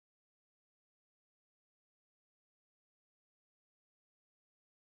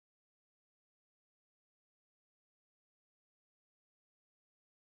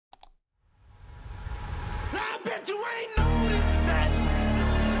bet you ain't noticed that.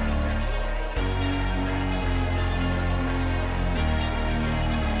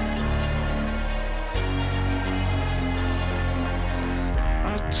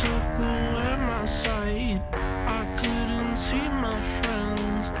 I took away my sight. I couldn't see my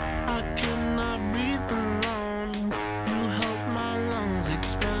friends. I could not breathe alone. You helped my lungs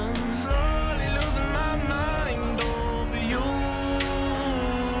expand. Slowly losing my mind over you.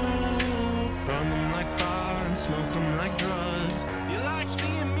 Burn them like fire and smoke them like drugs. You like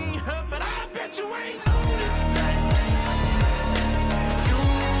seeing me hurt, but I bet you ain't noticed that. You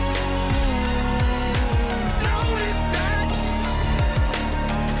noticed that.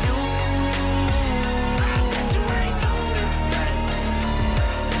 You, I bet you ain't noticed that.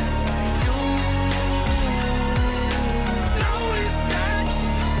 You noticed that.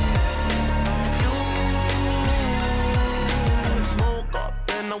 You smoke up,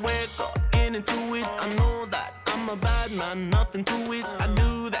 then I wake up, get into it. I know that I'm a bad man, nothing to it. I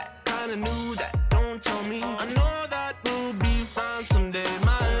knew that, kinda knew that. Don't tell me. I know that we'll be fine someday,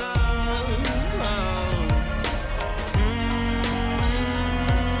 my love.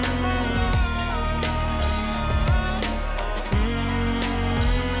 My love.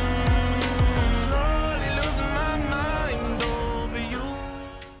 Slowly losing my mind over you.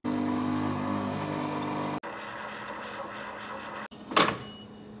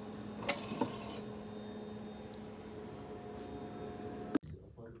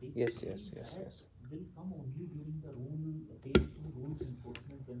 Yes. Will come only during the phase 2 rules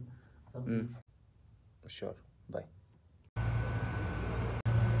enforcement when some Sure. Bye.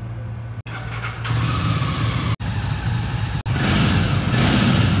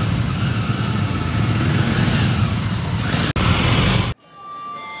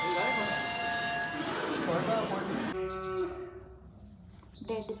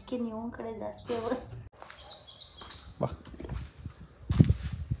 Dead skin ಇವನ್ ಕಡೆ ಜಾಸ್ತಿ ಅವ. ಬಾ.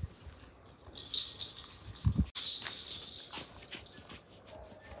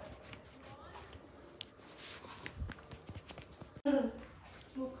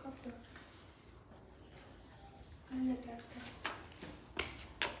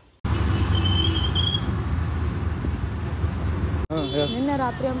 ನಿನ್ನೆ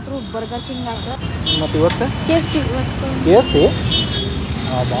ರಾತ್ರಿ ಅಂತೂ burger king ಆಗ ಮತ್ತು ಇವತ್ತು KFC ಇವತ್ತು KFC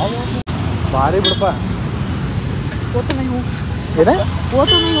ಭಾರಿ ಬಿಡಪ್ಪ. वो तो नहीं हूँ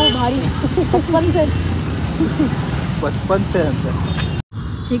भारी बचपन से ಅಂತ.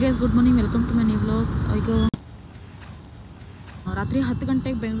 Hey guys, good morning, welcome to my new vlog. ಈಗ ರಾತ್ರಿ 10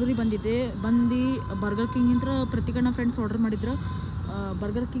 ಗಂಟೆಗೆ ಬೆಂಗಳೂರಿಗೆ ಬಂದು ಬರ್ಗರ್ ಕಿಂಗಿಂದ ಪ್ರತಿಕಣ್ಣ ಫ್ರೆಂಡ್ಸ್ ಆರ್ಡರ್ ಮಾಡಿದ್ರು.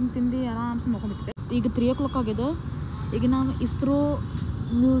 ಬರ್ಗರ್ ಕಿಂಗ್ ತಿಂದು ಆರಾಮ್ಸೆ ಮಲ್ಕೊಂಡ್ಬಿಟ್ಟಿದೆ. ಈಗ 3 o'clock ಆಗಿದೆ. ಈಗ ನಾವು ಇಸ್ರೋ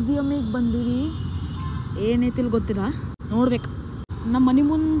ಮ್ಯೂಸಿಯಮಿಗೆ ಬಂದೀವಿ. ಏನೈತಿಲ್ಲ ಗೊತ್ತಿಲ್ಲ, ನೋಡ್ಬೇಕು. ನಮ್ಮ ಮನೆ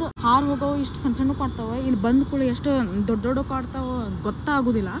ಮುಂದೆ ಹಾರು ಹೋಗೋ ಇಷ್ಟು ಸಣ್ಣ ಸಣ್ಣ ಕಾಡ್ತಾವೆ, ಇಲ್ಲಿ ಬಂದ ಕೂಡ ಎಷ್ಟು ದೊಡ್ಡ ದೊಡ್ಡ ಕಾಡ್ತಾವೆ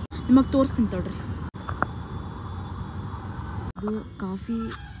ಗೊತ್ತಾಗೋದಿಲ್ಲ. ನಿಮಗೆ ತೋರಿಸ್ತೀನಿ ತಡ್ರಿ. ಅದು ಕಾಫಿ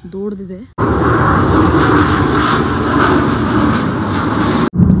ದೊಡ್ಡದಿದೆ,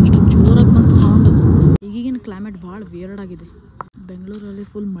 ಅಷ್ಟು ಜೋರಾಗಿ ಬಂತು ಸೌಂಡ್. ಈಗೀಗಿನ ಕ್ಲೈಮೇಟ್ ಭಾಳ ವಿಯರ್ಡ್ ಆಗಿದೆ. ಬೆಂಗಳೂರಲ್ಲಿ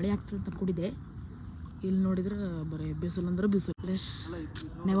ಫುಲ್ ಮಳೆ ಆಗ್ತದೆ ಅಂತ ಅನ್ಕೊಂಡಿದ್ದೆ, ಇಲ್ಲಿ ನೋಡಿದ್ರೆ ಬರೀ ಬಿಸಿಲು ಅಂದ್ರೆ ಬಿಸಿಲು. Less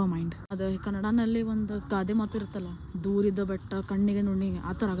never mind. ಅದು ಕನ್ನಡನಲ್ಲಿ ಒಂದು ಗಾದೆ ಮಾತು ಇರುತ್ತಲ್ಲ, ದೂರಿದ್ದ ಬೆಟ್ಟ ಕಣ್ಣಿಗೆ ನುಣ್ಣಿ,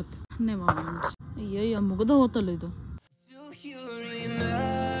 ಆ ಥರ ಆಗುತ್ತೆ. Never mind. ಅಯ್ಯಯ್ಯ, ಮುಗಿದ ಹೋತಲ್ಲ ಇದು.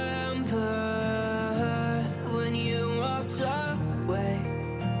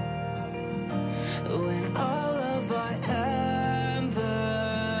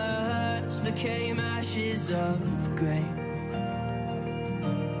 Became ashes of grey,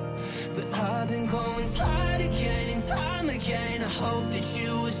 but I've been going tired again and time again. I hope that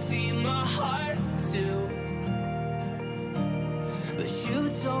you will see my heart too, but you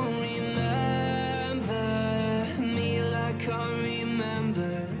don't remember me like I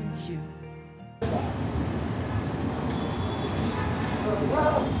remember you.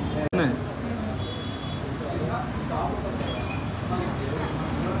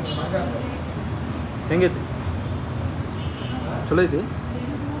 ಹೆಂಗೈತಿ? ಚಲೋ ಐತಿ?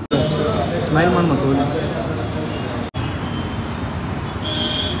 Smile ಮಾಡಿ ಮತ್ತು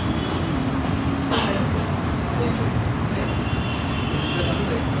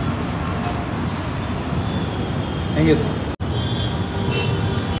ಹೆಂಗೈತಿ?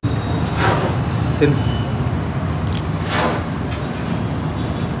 ತಿನ್ನು.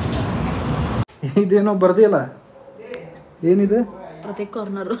 ಇದೇನೋ ಬರ್ದಿಯಲ್ಲ, ಏನಿದೆ? Prateek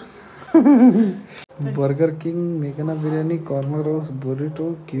corner. Burger king, ಮೇಘನಾ biryani, corner house, ಬೊರಿಟೋ,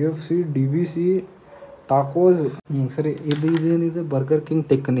 KFC, DBC, tacos. ಸರಿ, ಇದೇನಿದೆ? ಬರ್ಗರ್ ಕಿಂಗ್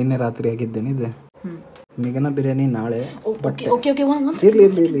ಟೆಕ್ ನಿನ್ನೆ ರಾತ್ರಿ ಆಗಿದ್ದೇನಿದೆ. ಮೇಘನಾ ಬಿರಿಯಾನಿ ನಾಳೆ. ಓಕೆ, ಇರ್ಲಿ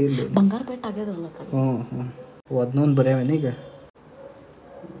ಬಂಗಾರ ಪೇಟ್ ಆಗ್ಯದಲ್ಲ. ಅದನ್ನೊಂದು ಬರ್ಯಾವೇನೀಗ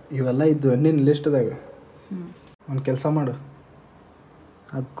ಇವೆಲ್ಲ ಇದ್ದು ನಿನ್ನ ಲಿಸ್ಟ್ದಾಗ. ಒಂದು ಕೆಲಸ ಮಾಡು,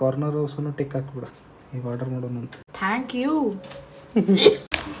 ಅದು ಕಾರ್ನರ್ ಹೌಸನ್ನು ಟಿಕ್ ಹಾಕ್ಬಿಡ. ಈಗ ಆರ್ಡರ್ ಮಾಡೋಣ ಅಂತ. Thank you.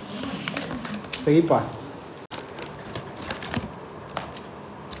 ತೆಗಿಪ್ಪ.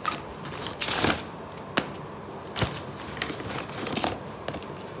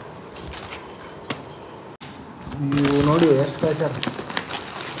 ನೀವು ನೋಡಿ ಎಷ್ಟು ಕಳ್ಸ್ಯಾರ.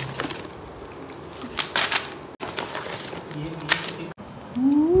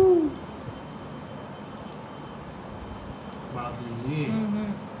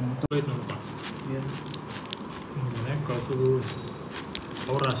 ಮನ್ಯಾಗ ಕಳ್ಸೋದು,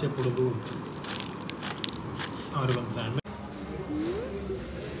 ಅವ್ರ ಆಸೆ ಪಡೋದು, ಅವ್ರಿಗೆ ಒಂದು ಫ್ಯಾಮಿಲಿ.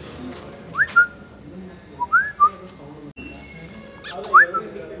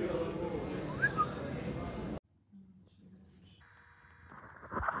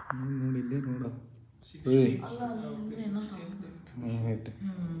 ನೋಡಿ ಇಲ್ಲೇ ನೋಡು.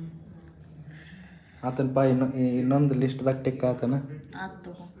 ಆತನಪ್ಪ. ಇನ್ನೊಂದು ಲಿಸ್ಟ್ದಾಗ ಟಿಕ್ ಆತನ.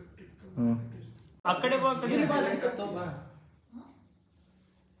 ಹ್ಞೂ ಆ ಕಡೆ ಬಾ, ಕಡೆ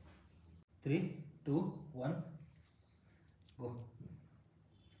 3, 2, 1 ಗೋ.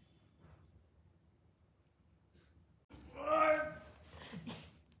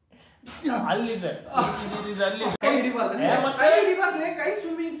 ಅಲ್ಲಿದೆ ಕೈ ಹಿಡಿಬಾರ್ದು.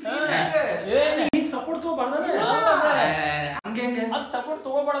 Support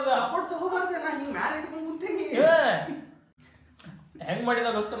ತಗೋಬಾರ್ದ, support ತಗೋಬಾರ್ದ. ಹೆಂಗ್ ಮಾಡಿದ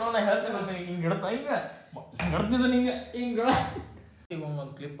ಗೊತ್ತ ನಾ ಹೇಳ್ತೇನೆ. ಹಿಂಗೆ ಹಿಡ್ತ ಹಿಂಗೆ ಹಿಡ್ತಿದ್ದ ನಿಂಗೆ ಹಿಂಗೆ. ಈಗ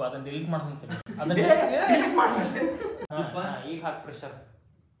ಒಂದು ಕ್ಲಿಪ್ ಅದನ್ನ ಡಿಲೀಟ್ ಮಾಡ್ತೀನಿ. ಅದನ್ನ ಈಗ ಹಾಕಿ ಪ್ರೆಷರ್.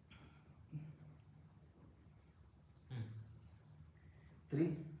 3,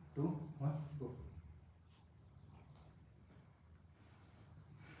 2, 1 ಗೋ.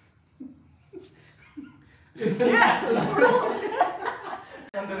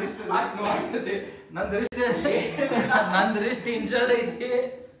 ನಂದು ರಿಸ್ಟ್ ಇಂಜರ್ಡ್ ಐತಿ,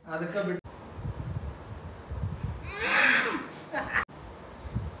 ಅದಕ್ಕೆ ಬಿಟ್ಟು.